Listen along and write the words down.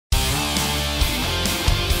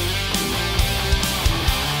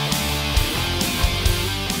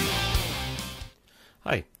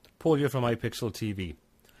Paul here from iPixel TV.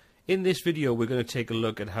 In this video we're going to take a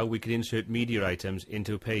look at how we can insert media items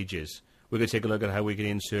into pages. We're going to take a look at how we can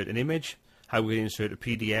insert an image, how we can insert a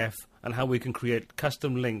PDF, and how we can create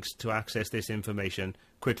custom links to access this information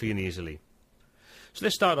quickly and easily. So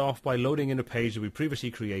let's start off by loading in a page that we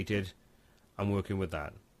previously created and working with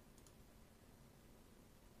that.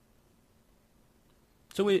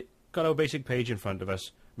 So we've got our basic page in front of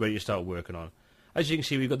us, ready to start working on. As you can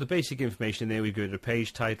see, we've got the basic information there. We've got a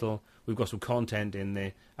page title, we've got some content in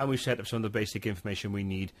there, and we've set up some of the basic information we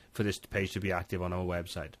need for this page to be active on our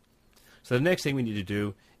website. So the next thing we need to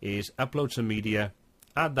do is upload some media,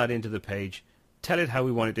 add that into the page, tell it how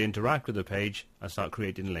we want it to interact with the page, and start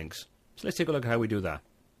creating links. So let's take a look at how we do that.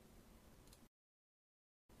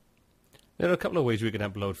 There are a couple of ways we can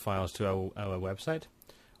upload files to our website.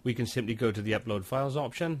 We can simply go to the Upload Files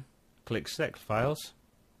option, click Select Files,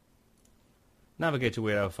 navigate to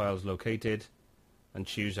where our file is located, and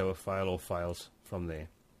choose our file or files from there.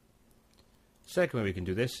 Second way we can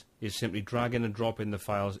do this is simply drag in and drop in the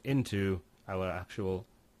files into our actual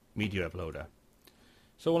media uploader.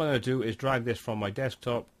 So all I'm going to do is drag this from my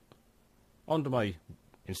desktop onto my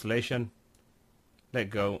installation, let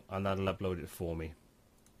go, and that'll upload it for me.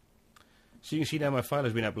 So you can see now my file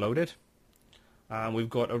has been uploaded, and we've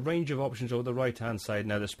got a range of options over the right hand side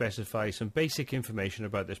now that specify some basic information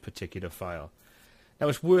about this particular file. Now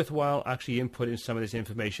it's worthwhile actually inputting some of this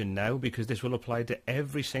information now, because this will apply to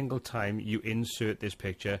every single time you insert this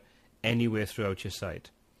picture anywhere throughout your site.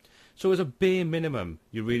 So as a bare minimum,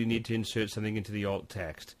 you really need to insert something into the alt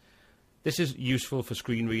text. This is useful for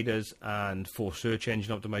screen readers and for search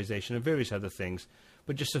engine optimization and various other things,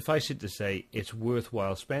 but just suffice it to say it's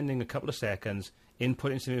worthwhile spending a couple of seconds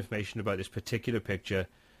inputting some information about this particular picture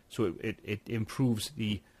so it improves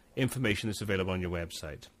the information that's available on your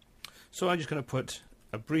website. So I'm just going to put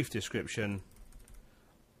a brief description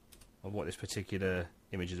of what this particular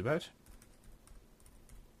image is about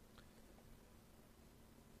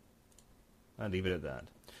and leave it at that.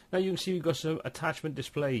 Now you can see we've got some attachment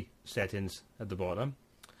display settings at the bottom.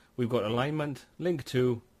 We've got alignment, link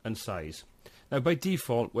to, and size. Now by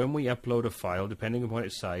default, when we upload a file, depending upon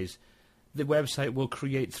its size, the website will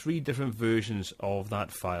create 3 different versions of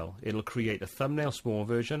that file. It'll create a thumbnail small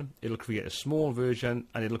version, it'll create a small version,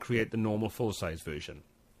 and it'll create the normal full-size version.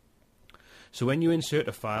 So when you insert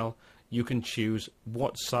a file, you can choose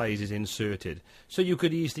what size is inserted. So you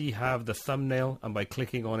could easily have the thumbnail, and by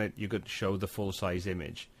clicking on it, you could show the full-size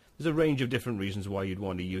image. There's a range of different reasons why you'd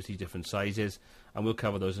want to use these different sizes, and we'll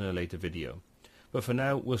cover those in a later video. But for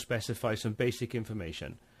now, we'll specify some basic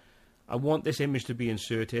information. I want this image to be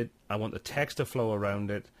inserted, I want the text to flow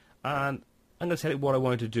around it, and I'm going to tell it what I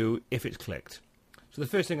want it to do if it's clicked. So the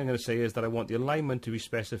first thing I'm going to say is that I want the alignment to be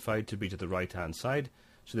specified to be to the right hand side,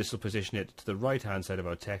 so this will position it to the right hand side of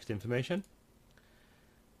our text information.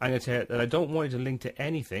 I'm going to tell it that I don't want it to link to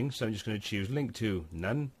anything, so I'm just going to choose link to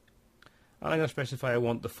none, and I'm going to specify I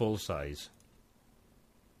want the full size.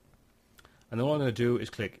 And then all I'm going to do is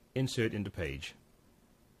click insert into page,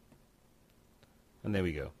 and there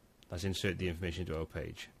we go. Let's insert the information to our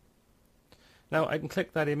page. Now I can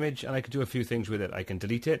click that image and I can do a few things with it. I can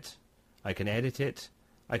delete it, I can edit it,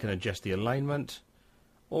 I can adjust the alignment,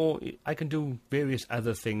 or I can do various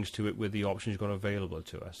other things to it with the options you've got available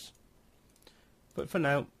to us. But for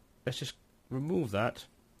now, let's just remove that,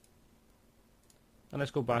 and let's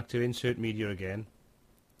go back to insert media again,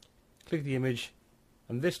 click the image,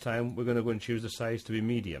 and this time we're going to go and choose the size to be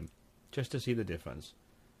medium, just to see the difference.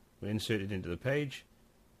 We'll insert it into the page,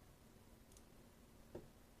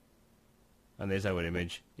 and there's our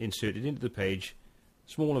image inserted into the page,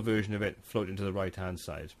 smaller version of it floating to the right hand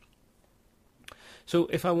side. So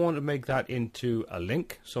if I want to make that into a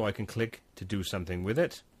link so I can click to do something with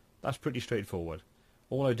it, that's pretty straightforward.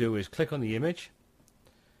 All I do is click on the image,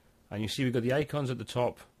 and you see we've got the icons at the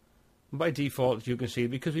top, and by default you can see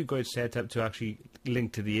because we've got it set up to actually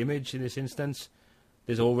link to the image in this instance,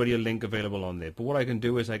 there's already a link available on there. But what I can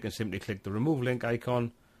do is I can simply click the remove link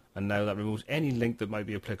icon, and now that removes any link that might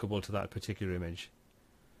be applicable to that particular image.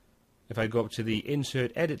 If I go up to the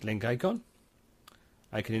insert edit link icon,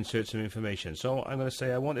 I can insert some information. So I'm going to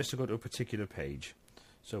say I want this to go to a particular page.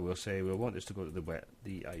 So we'll say we'll want this to go to the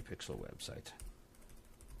iPixel website.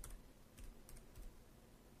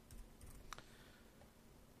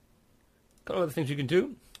 A couple of other things you can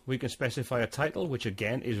do. We can specify a title, which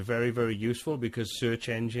again is very, very useful because search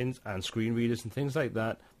engines and screen readers and things like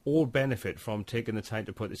that all benefit from taking the time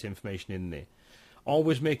to put this information in there.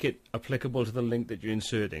 Always make it applicable to the link that you're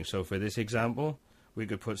inserting. So for this example, we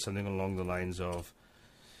could put something along the lines of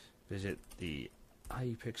visit the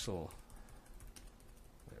iPixel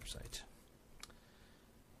website.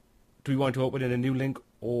 Do we want to open in a new link,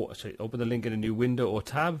 or sorry, open the link in a new window or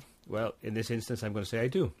tab? Well, in this instance, I'm going to say I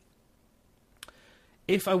do.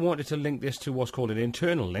 If I wanted to link this to what's called an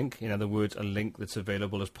internal link, in other words, a link that's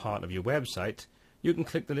available as part of your website, you can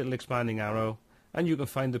click the little expanding arrow and you can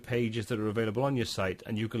find the pages that are available on your site,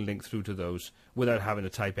 and you can link through to those without having to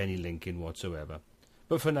type any link in whatsoever.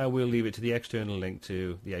 But for now, we'll leave it to the external link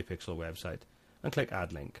to the iPixel website and click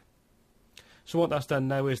Add Link. So what that's done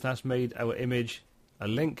now is that's made our image a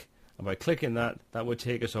link, and by clicking that, that would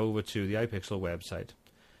take us over to the iPixel website.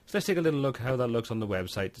 So let's take a little look how that looks on the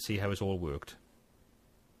website to see how it's all worked.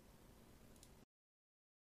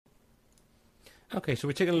 Okay, so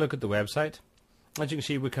we're taking a look at the website. As you can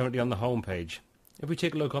see, we're currently on the home page. If we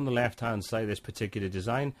take a look on the left-hand side of this particular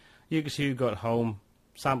design, you can see we've got home,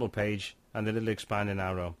 sample page, and the little expanding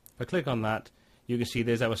arrow. If I click on that, you can see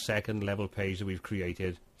there's our second level page that we've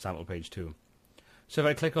created, sample page 2. So if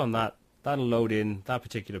I click on that, that'll load in that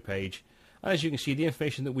particular page. And as you can see, the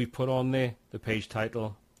information that we've put on there, the page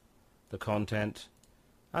title, the content,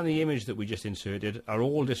 and the image that we just inserted are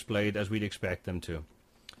all displayed as we'd expect them to.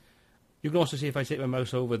 You can also see if I take my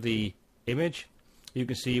mouse over the image, you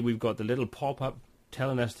can see we've got the little pop-up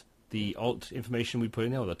telling us the alt information we put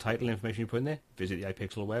in there, or the title information we put in there, visit the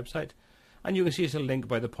iPixel website. And you can see it's a link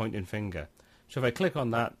by the pointing finger. So if I click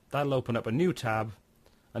on that, that'll open up a new tab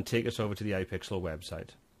and take us over to the iPixel website.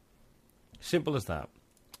 Simple as that.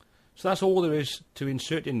 So that's all there is to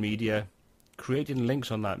inserting media, creating links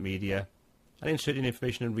on that media, and inserting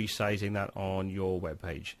information and resizing that on your web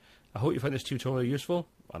page. I hope you find this tutorial useful,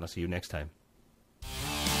 and I'll see you next time.